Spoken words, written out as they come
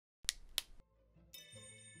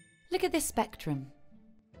Look at this spectrum.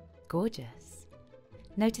 Gorgeous.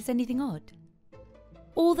 Notice anything odd?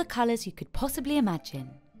 All the colours you could possibly imagine.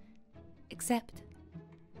 Except,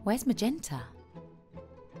 where's magenta?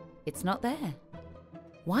 It's not there.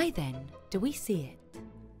 Why then do we see it?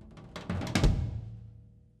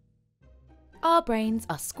 Our brains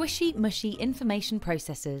are squishy, mushy information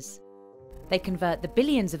processors. They convert the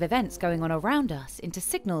billions of events going on around us into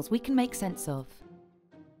signals we can make sense of.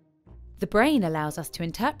 The brain allows us to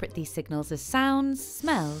interpret these signals as sounds,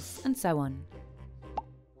 smells, and so on.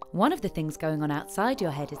 One of the things going on outside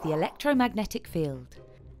your head is the electromagnetic field.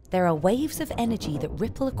 There are waves of energy that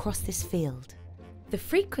ripple across this field. The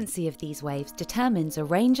frequency of these waves determines a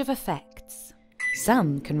range of effects.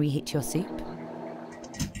 Some can reheat your soup,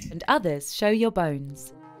 and others show your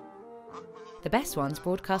bones. The best ones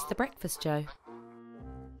broadcast the breakfast show.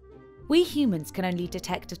 We humans can only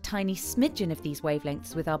detect a tiny smidgen of these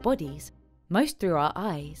wavelengths with our bodies, most through our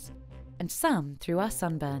eyes, and some through our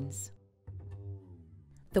sunburns.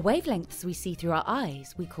 The wavelengths we see through our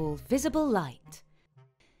eyes we call visible light.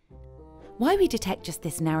 Why we detect just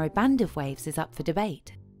this narrow band of waves is up for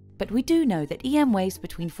debate, but we do know that EM waves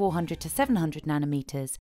between 400 to 700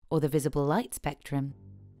 nanometers, or the visible light spectrum,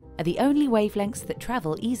 are the only wavelengths that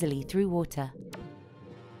travel easily through water.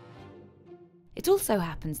 It also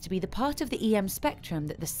happens to be the part of the EM spectrum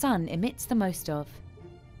that the sun emits the most of.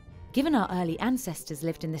 Given our early ancestors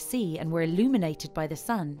lived in the sea and were illuminated by the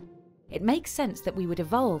sun, it makes sense that we would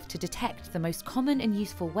evolve to detect the most common and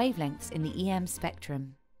useful wavelengths in the EM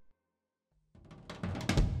spectrum.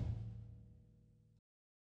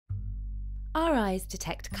 Our eyes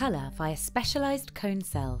detect colour via specialised cone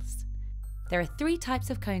cells. There are 3 types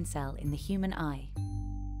of cone cell in the human eye.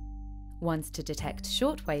 One's to detect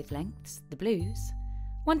short wavelengths, the blues,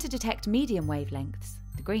 one to detect medium wavelengths,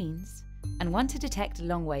 the greens, and one to detect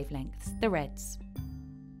long wavelengths, the reds.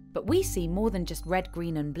 But we see more than just red,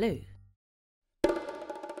 green and blue.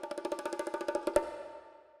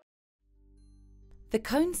 The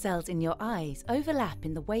cone cells in your eyes overlap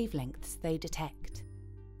in the wavelengths they detect.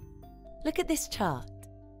 Look at this chart.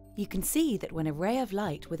 You can see that when a ray of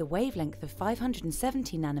light with a wavelength of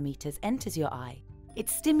 570 nanometers enters your eye, it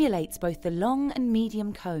stimulates both the long and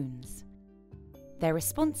medium cones. Their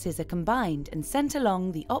responses are combined and sent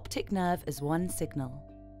along the optic nerve as one signal.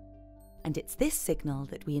 And it's this signal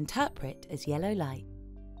that we interpret as yellow light.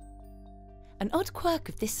 An odd quirk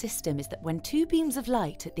of this system is that when 2 beams of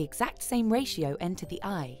light at the exact same ratio enter the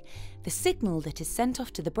eye, the signal that is sent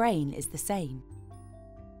off to the brain is the same.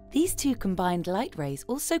 These 2 combined light rays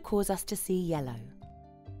also cause us to see yellow.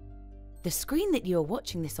 The screen that you are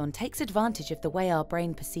watching this on takes advantage of the way our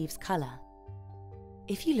brain perceives colour.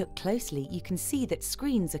 If you look closely, you can see that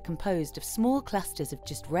screens are composed of small clusters of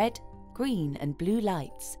just red, green and blue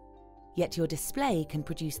lights, yet your display can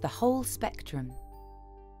produce the whole spectrum.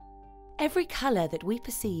 Every colour that we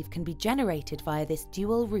perceive can be generated via this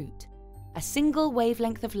dual route, a single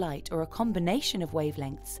wavelength of light or a combination of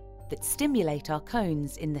wavelengths that stimulate our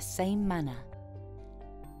cones in the same manner.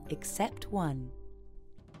 Except one.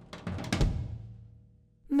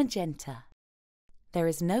 Magenta. There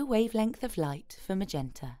is no wavelength of light for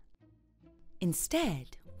magenta.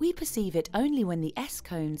 Instead, we perceive it only when the S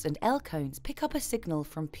cones and L cones pick up a signal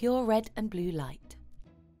from pure red and blue light.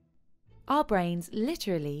 Our brains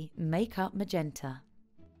literally make up magenta.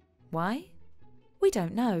 Why? We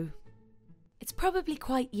don't know. It's probably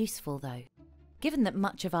quite useful though. Given that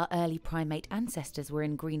much of our early primate ancestors were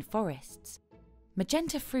in green forests,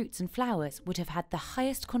 magenta fruits and flowers would have had the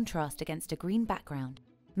highest contrast against a green background,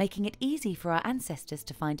 making it easy for our ancestors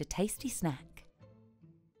to find a tasty snack.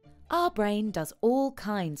 Our brain does all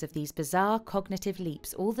kinds of these bizarre cognitive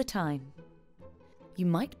leaps all the time. You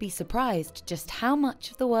might be surprised just how much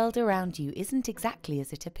of the world around you isn't exactly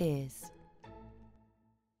as it appears.